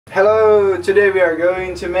Hello! Today we are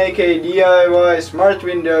going to make a DIY smart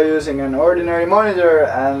window using an ordinary monitor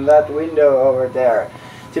and that window over there.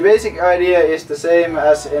 The basic idea is the same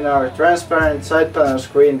as in our transparent side panel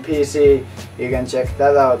screen PC. You can check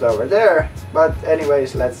that out over there. But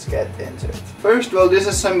anyways, let's get into it. First we'll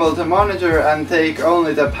disassemble the monitor and take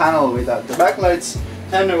only the panel without the backlights.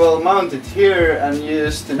 Then we'll mount it here and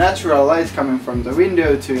use the natural light coming from the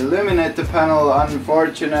window to illuminate the panel.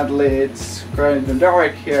 Unfortunately it's kind of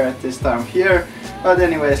dark here at this time of year, but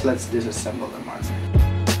anyways, let's disassemble the monitor.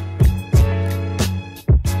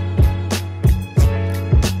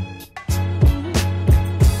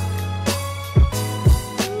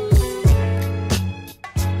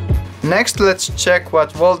 Next, let's check what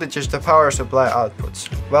voltages the power supply outputs.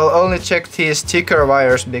 Well, only check these thicker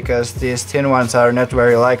wires because these thin ones are not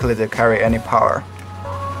very likely to carry any power.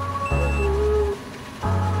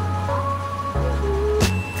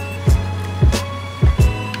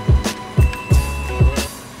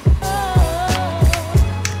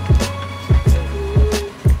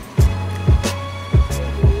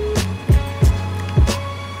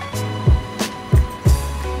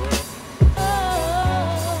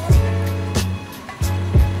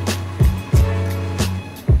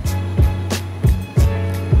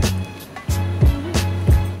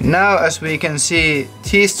 Now, as we can see,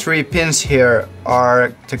 these three pins here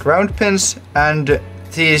are the ground pins and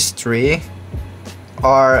these three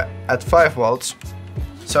are at 5 volts.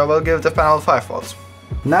 So we'll give the panel 5 volts.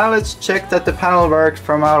 Now let's check that the panel works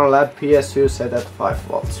from our lab PSU set at 5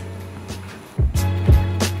 volts.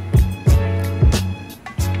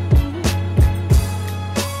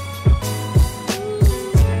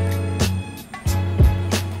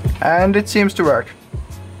 And it seems to work.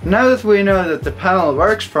 Now that we know that the panel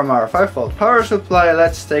works from our 5 volt power supply,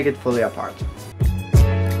 let's take it fully apart.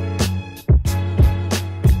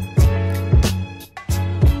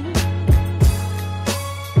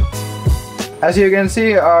 As you can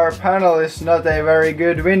see, our panel is not a very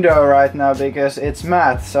good window right now because it's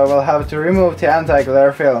matte, so we'll have to remove the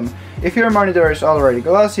anti-glare film. If your monitor is already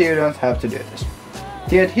glossy, you don't have to do this.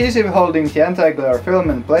 The adhesive holding the anti-glare film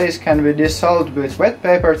in place can be dissolved with wet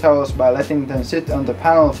paper towels by letting them sit on the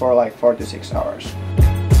panel for like 4 to 6 hours.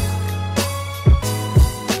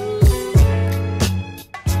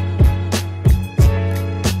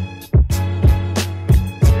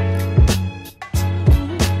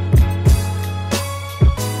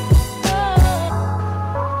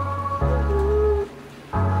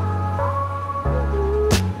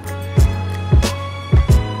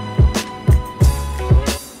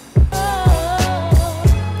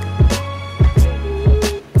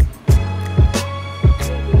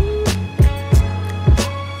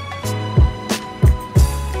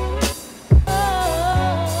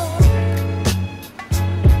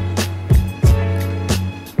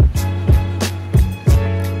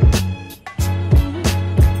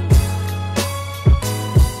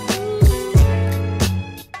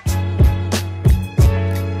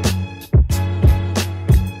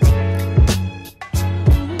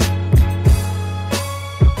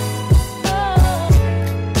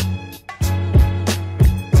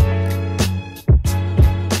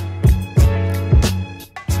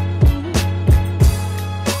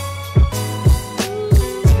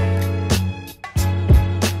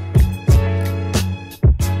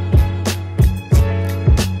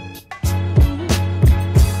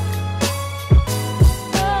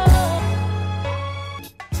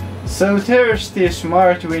 So there's the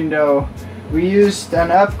smart window. We used an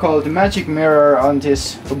app called Magic Mirror on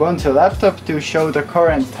this Ubuntu laptop to show the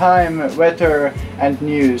current time, weather and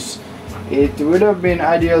news. It would have been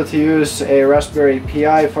ideal to use a Raspberry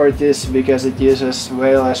Pi for this because it uses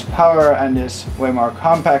way less power and is way more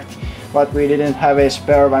compact, but we didn't have a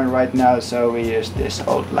spare one right now, so we used this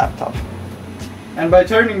old laptop. And by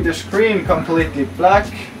turning the screen completely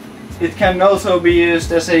black, it can also be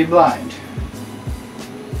used as a blind.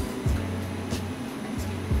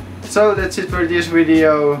 So that's it for this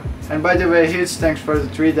video, and by the way, huge thanks for the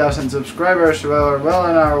 3000 subscribers. We're well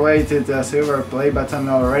on our way to the silver play button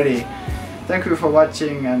already. Thank you for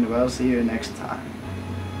watching and we'll see you next time.